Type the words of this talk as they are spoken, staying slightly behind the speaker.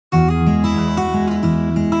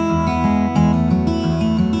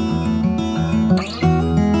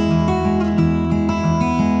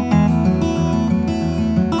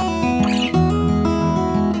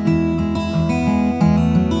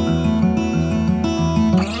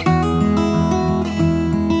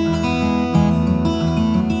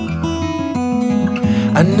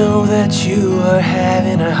I know that you are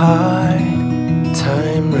having a hard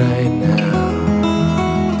time right now.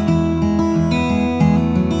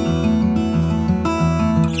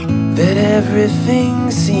 That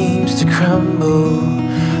everything seems to crumble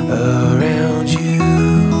around you.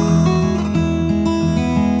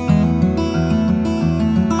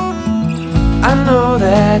 I know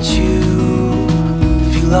that you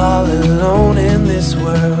feel all alone in this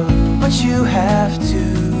world, but you have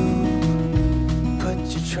to put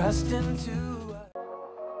your trust into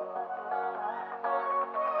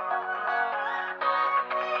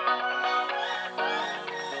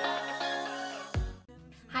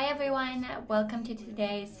Hi everyone, welcome to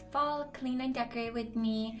today's fall clean and decorate with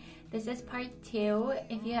me. This is part 2.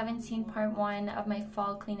 If you haven't seen part 1 of my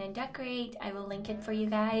fall clean and decorate, I will link it for you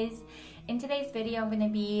guys. In today's video, I'm going to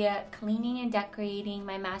be cleaning and decorating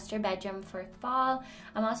my master bedroom for fall.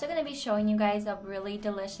 I'm also going to be showing you guys a really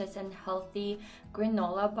delicious and healthy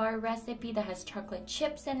granola bar recipe that has chocolate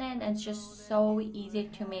chips in it, and it's just so easy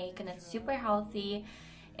to make and it's super healthy.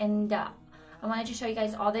 And I wanted to show you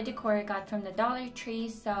guys all the decor I got from the Dollar Tree.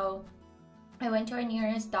 So I went to our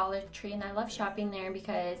nearest Dollar Tree, and I love shopping there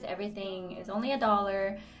because everything is only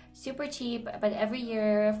 $1, super cheap. But every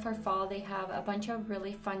year for fall they have a bunch of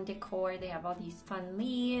really fun decor. They have all these fun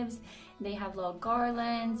leaves, they have little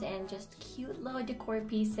garlands and just cute little decor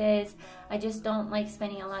pieces. I just don't like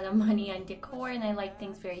spending a lot of money on decor, and I like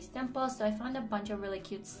things very simple. So I found a bunch of really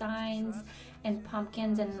cute signs and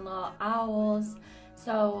pumpkins and little owls.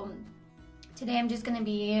 So today I'm just going to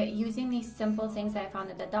be using these simple things that I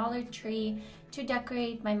found at the Dollar Tree to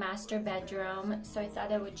decorate my master bedroom. So I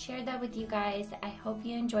thought I would share that with you guys. I hope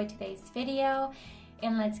you enjoyed today's video,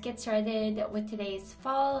 and let's get started with today's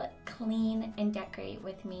fall clean and decorate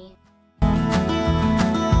with me.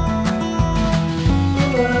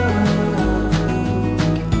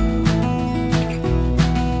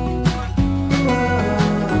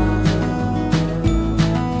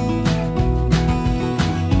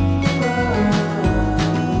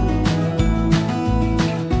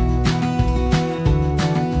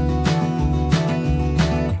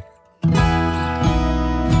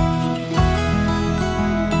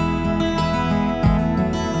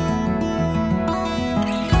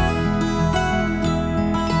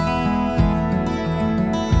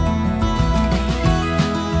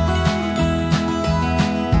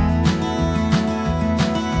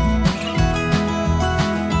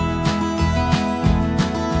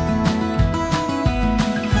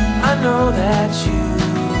 I know that you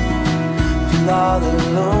feel all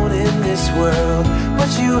alone in this world, but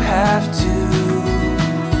you have to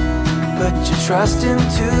put your trust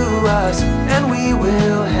into us, and we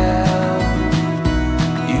will help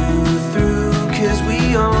you through, 'cause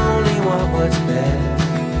we only want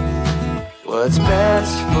what's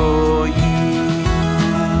best for you.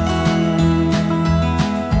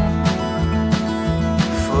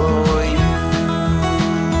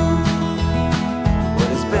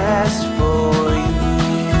 Best for you,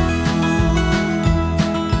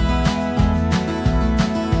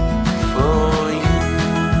 for you.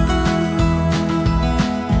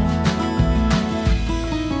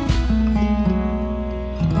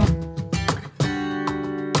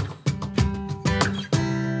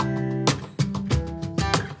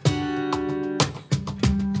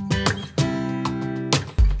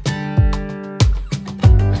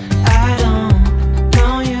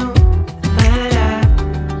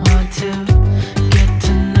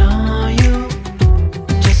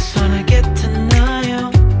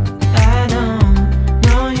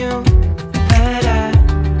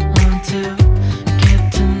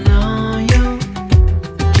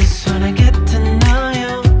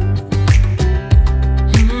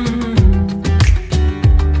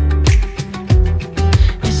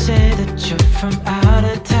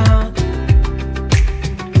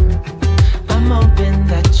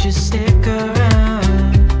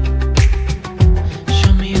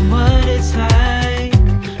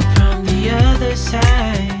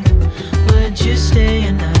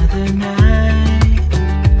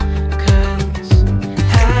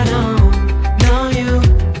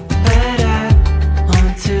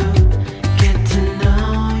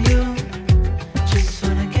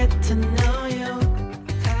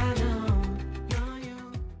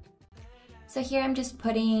 So here I'm just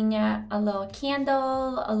putting a little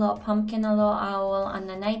candle, a little pumpkin, a little owl on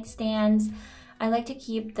the nightstands. I like to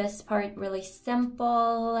keep this part really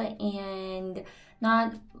simple and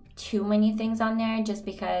not too many things on there, just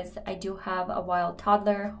because I do have a wild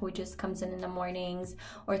toddler who just comes in the mornings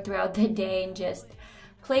or throughout the day and just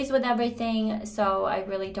plays with everything, so I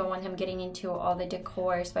really don't want him getting into all the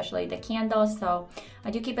decor, especially the candles. So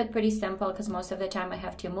I do keep it pretty simple because most of the time I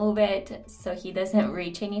have to move it so he doesn't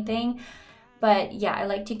reach anything. But yeah, I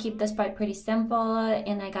like to keep this part pretty simple.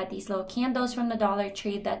 And I got these little candles from the Dollar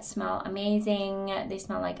Tree that smell amazing. They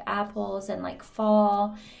smell like apples and like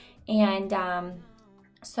fall. And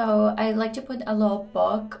so I like to put a little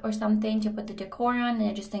book or something to put the decor on, and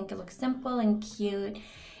I just think it looks simple and cute.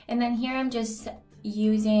 And then here I'm just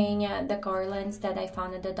using the garlands that I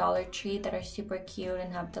found at the Dollar Tree that are super cute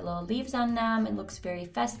and have the little leaves on them. It looks very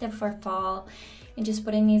festive for fall. And just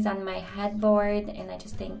putting these on my headboard, and I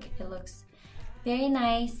just think it looks very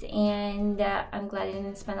nice. And I'm glad I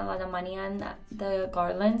didn't spend a lot of money on the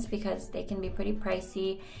garlands because they can be pretty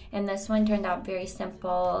pricey. And this one turned out very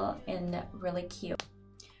simple and really cute.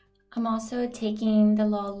 I'm also taking the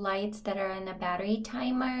little lights that are in a battery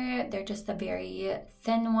timer. They're just the very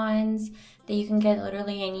thin ones that you can get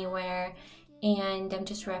literally anywhere. And I'm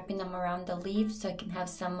just wrapping them around the leaves so I can have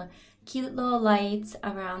some cute little lights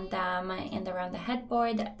around them and around the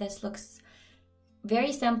headboard. This looks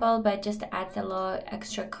very simple, but just adds a little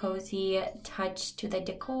extra cozy touch to the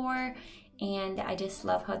decor. And I just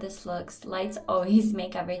love how this looks. Lights always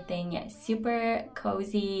make everything super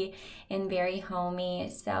cozy and very homey.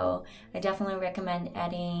 So I definitely recommend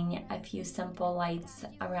adding a few simple lights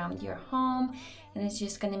around your home. And it's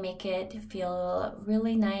just gonna make it feel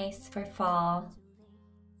really nice for fall.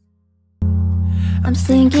 I'm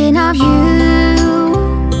thinking of you.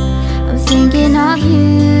 I'm thinking of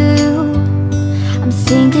you. I'm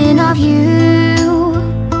thinking of you.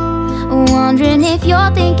 Wondering if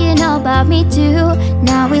you're thinking about me too.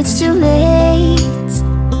 Now it's too late.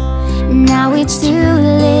 Now it's too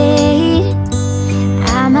late.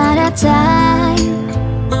 I'm out of time,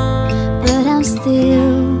 but I'm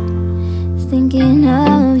still thinking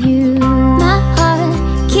of you. My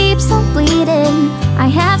heart keeps on bleeding. I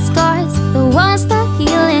have scars, the ones not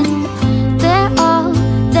healing. They're all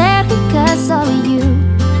there because of you.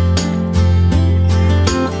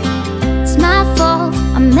 It's my fault,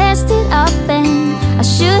 I messed it up, and I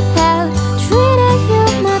should have treated you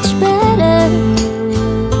much better.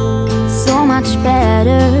 So much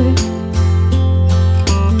better.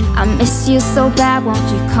 I miss you so bad, won't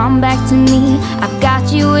you come back to me? I've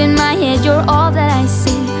got you in my head, you're all that I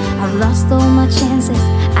see. I've lost all my chances,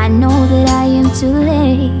 I know that I am too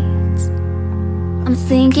late. I'm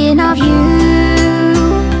thinking of you.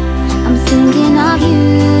 I'm thinking of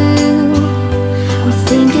you. I'm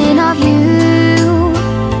thinking of you.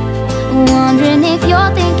 Wondering if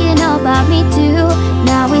you're thinking about me too.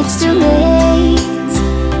 Now it's too late.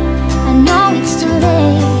 I know it's too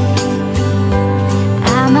late.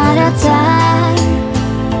 I'm out of time,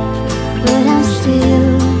 but I'm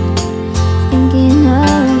still thinking of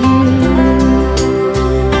you.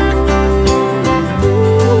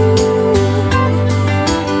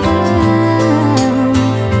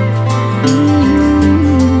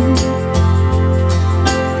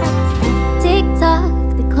 Tick tock,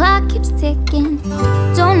 the clock keeps ticking.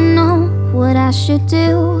 Don't know what I should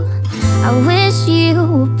do. I wish you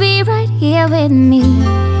would be right here with me.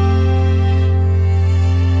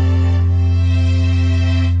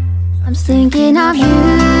 I'm thinking of you,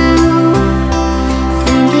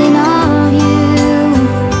 thinking of you.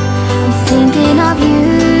 I'm thinking of you.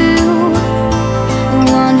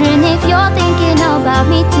 Wondering if you're thinking about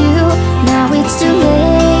me too. Now it's too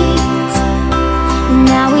late.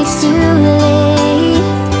 Now it's too late.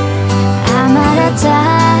 I'm out of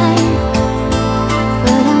time,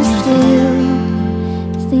 but I'm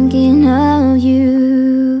still thinking of you.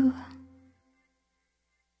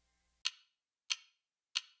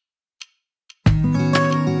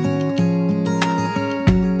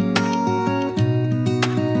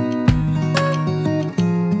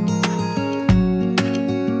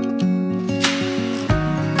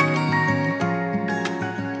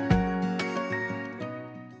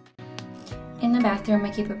 In the bathroom,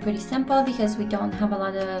 I keep it pretty simple because we don't have a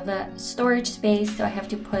lot of storage space, so I have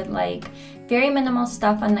to put like very minimal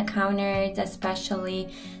stuff on the counters especially.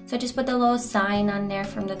 So I just put the little sign on there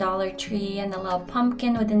from the Dollar Tree and the little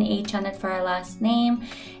pumpkin with an H on it for our last name,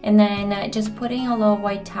 and then just putting a little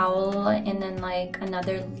white towel and then like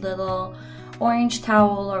another little orange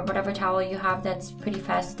towel or whatever towel you have that's pretty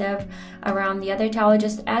festive around the other towel.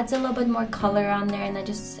 Just adds a little bit more color on there, and I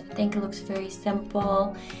just think it looks very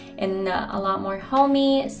simple and a lot more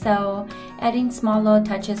homey. So adding small little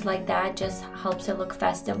touches like that just helps it look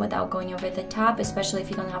festive without going over the top, especially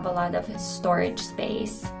if you don't have a lot of storage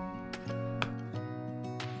space.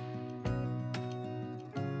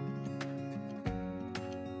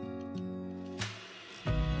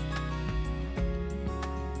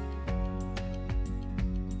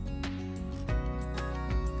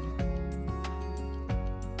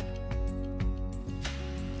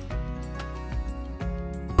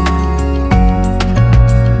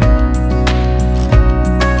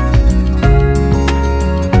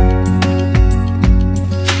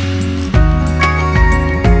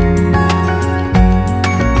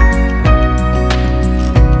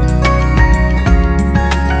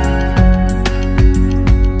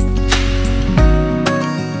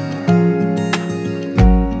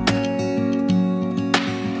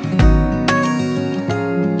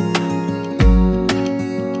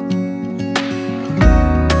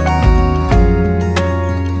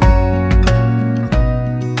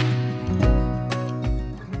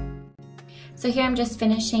 So here I'm just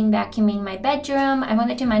finishing vacuuming my bedroom. I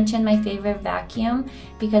wanted to mention my favorite vacuum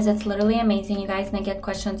because it's literally amazing, you guys, and I get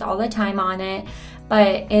questions all the time on it.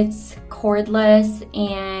 But it's cordless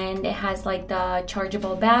and it has like the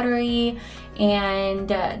chargeable battery, and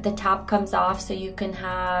the top comes off so you can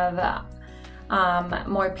have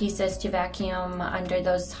more pieces to vacuum under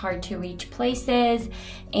those hard to reach places.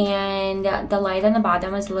 And the light on the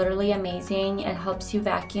bottom is literally amazing. It helps you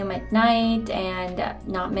vacuum at night and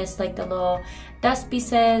not miss like the little dust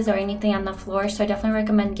pieces or anything on the floor. So I definitely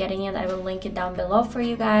recommend getting it. I will link it down below for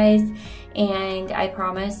you guys, and I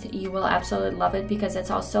promise you will absolutely love it because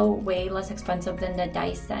it's also way less expensive than the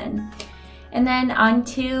Dyson. And then on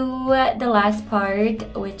to the last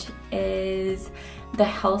part, which is the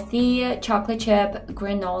healthy chocolate chip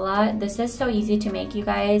granola. This is so easy to make, you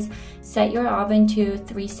guys. Set your oven to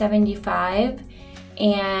 375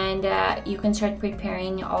 and you can start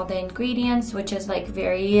preparing all the ingredients, which is like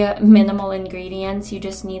very minimal ingredients. You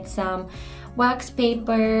just need some wax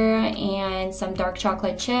paper and some dark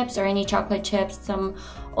chocolate chips or any chocolate chips, some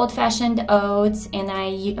old-fashioned oats, and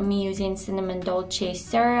I'm using cinnamon dolce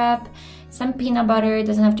syrup, some peanut butter. It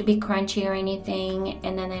doesn't have to be crunchy or anything.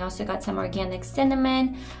 And then I also got some organic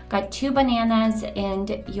cinnamon, got 2 bananas,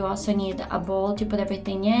 and you also need a bowl to put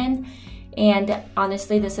everything in. And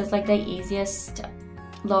honestly, this is like the easiest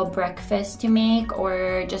little breakfast to make,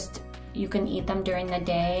 or just you can eat them during the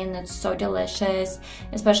day, and it's so delicious,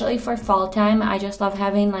 especially for fall time. I just love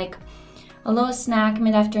having like a little snack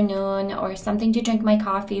mid-afternoon or something to drink my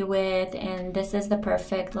coffee with, and this is the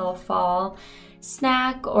perfect little fall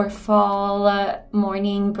snack or fall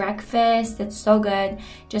morning breakfast. It's so good.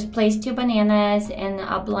 Just place 2 bananas in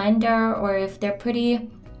a blender, or if they're pretty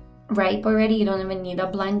ripe already, you don't even need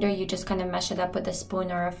a blender. You just kind of mash it up with a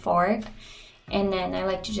spoon or a fork, and then I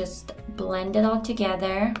like to just blend it all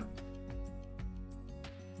together.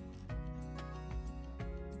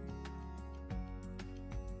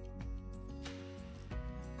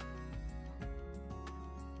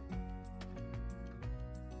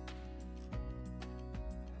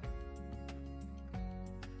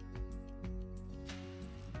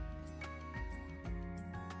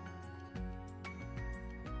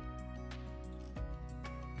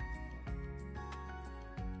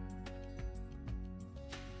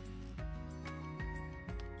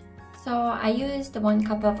 So I used 1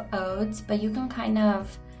 cup of oats, but you can kind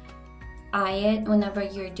of eye it whenever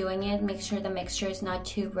you're doing it. Make sure the mixture is not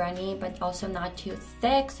too runny, but also not too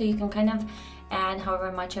thick. So you can kind of add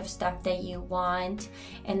however much of stuff that you want.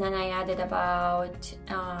 And then I added about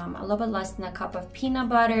a little bit less than a cup of peanut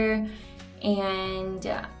butter, and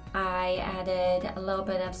I added a little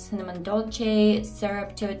bit of cinnamon dolce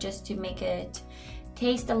syrup to it just to make it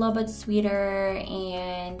taste a little bit sweeter.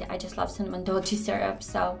 And I just love cinnamon dolce syrup,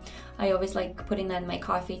 so I always like putting that in my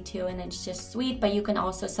coffee too, and it's just sweet. But you can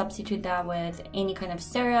also substitute that with any kind of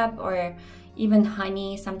syrup or even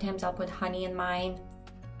honey. Sometimes I'll put honey in mine,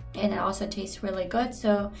 and it also tastes really good.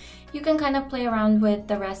 So you can kind of play around with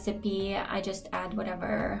the recipe. I just add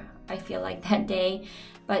whatever I feel like that day.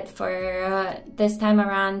 But for this time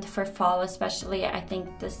around, for fall especially, I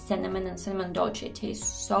think the cinnamon and cinnamon dolce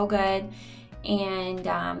taste so good. And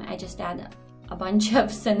I just add a bunch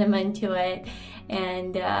of cinnamon to it,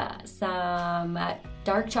 and some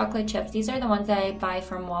dark chocolate chips. These are the ones that I buy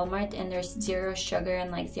from Walmart, and there's 0 sugar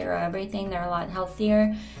and like 0 everything. They're a lot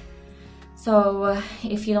healthier. So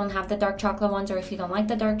if you don't have the dark chocolate ones, or if you don't like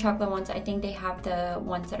the dark chocolate ones, I think they have the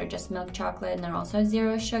ones that are just milk chocolate and they're also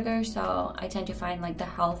 0 sugar. So I tend to find like the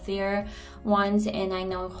healthier ones, and I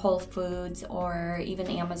know Whole Foods or even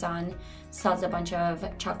Amazon sells a bunch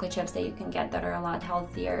of chocolate chips that you can get that are a lot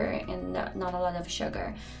healthier and not a lot of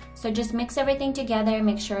sugar. So just mix everything together,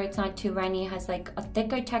 make sure it's not too runny, it has like a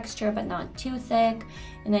thicker texture but not too thick,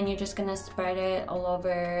 and then you're just gonna spread it all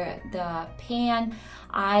over the pan.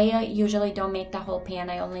 I usually don't make the whole pan,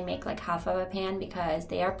 I only make like half of a pan because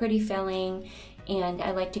they are pretty filling and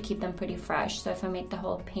I like to keep them pretty fresh. So if I make the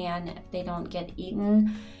whole pan, they don't get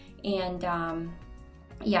eaten. And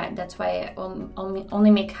yeah, that's why I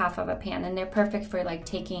only make half of a pan, and they're perfect for like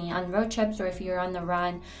taking on road trips or if you're on the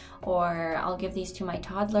run. Or I'll give these to my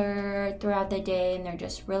toddler throughout the day, and they're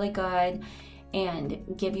just really good and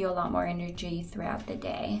give you a lot more energy throughout the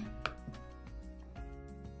day.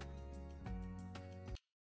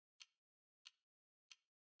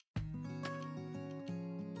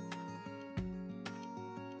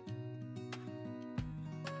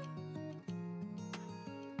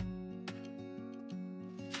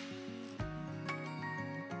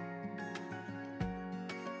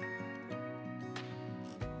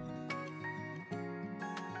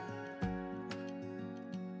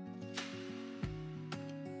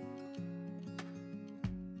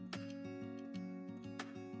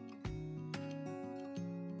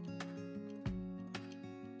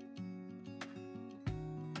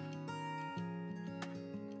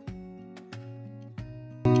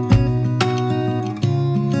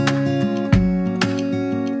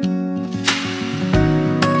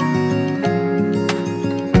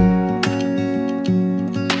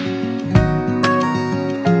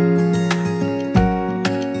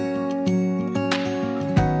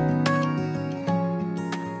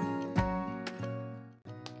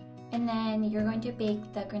 to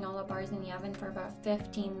bake the granola bars in the oven for about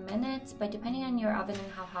 15 minutes, but depending on your oven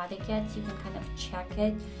and how hot it gets, you can kind of check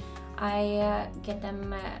it. I get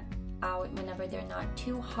them out whenever they're not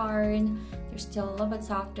too hard, they're still a little bit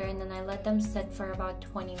softer, and then I let them sit for about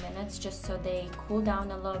 20 minutes just so they cool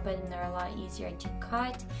down a little bit and they're a lot easier to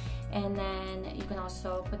cut. And then you can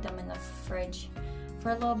also put them in the fridge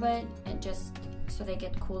for a little bit and just so they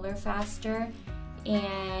get cooler faster.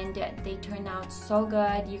 And they turn out so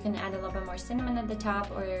good. You can add a little bit more cinnamon at the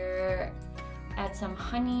top, or add some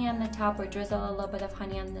honey on the top, or drizzle a little bit of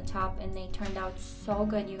honey on the top, and they turned out so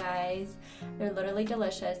good, you guys. They're literally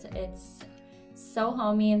delicious. It's so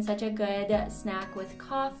homey and such a good snack with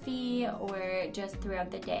coffee or just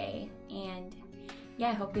throughout the day. And yeah,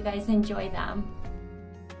 I hope you guys enjoy them.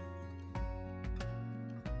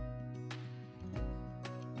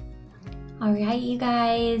 Alright, you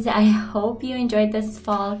guys, I hope you enjoyed this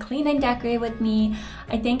fall clean and decorate with me.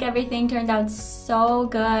 I think everything turned out so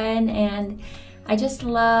good, and I just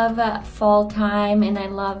love fall time, and I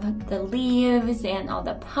love the leaves and all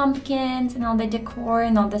the pumpkins and all the decor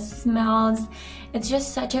and all the smells. It's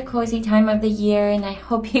just such a cozy time of the year, and I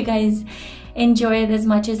hope you guys enjoy it as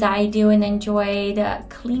much as I do and enjoyed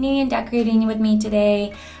cleaning and decorating with me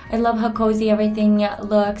today. I love how cozy everything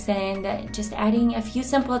looks, and just adding a few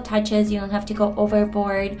simple touches. You don't have to go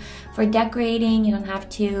overboard for decorating. You don't have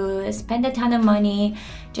to spend a ton of money.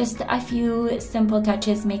 Just a few simple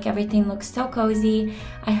touches make everything look so cozy.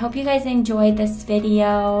 I hope you guys enjoyed this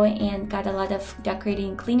video and got a lot of decorating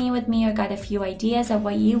and cleaning with me, or got a few ideas of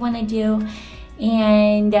what you want to do.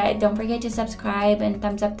 And don't forget to subscribe and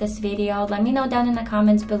thumbs up this video. Let me know down in the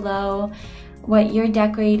comments below what you're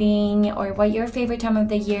decorating or what your favorite time of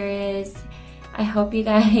the year is. I hope you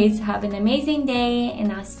guys have an amazing day,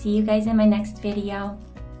 and I'll see you guys in my next video.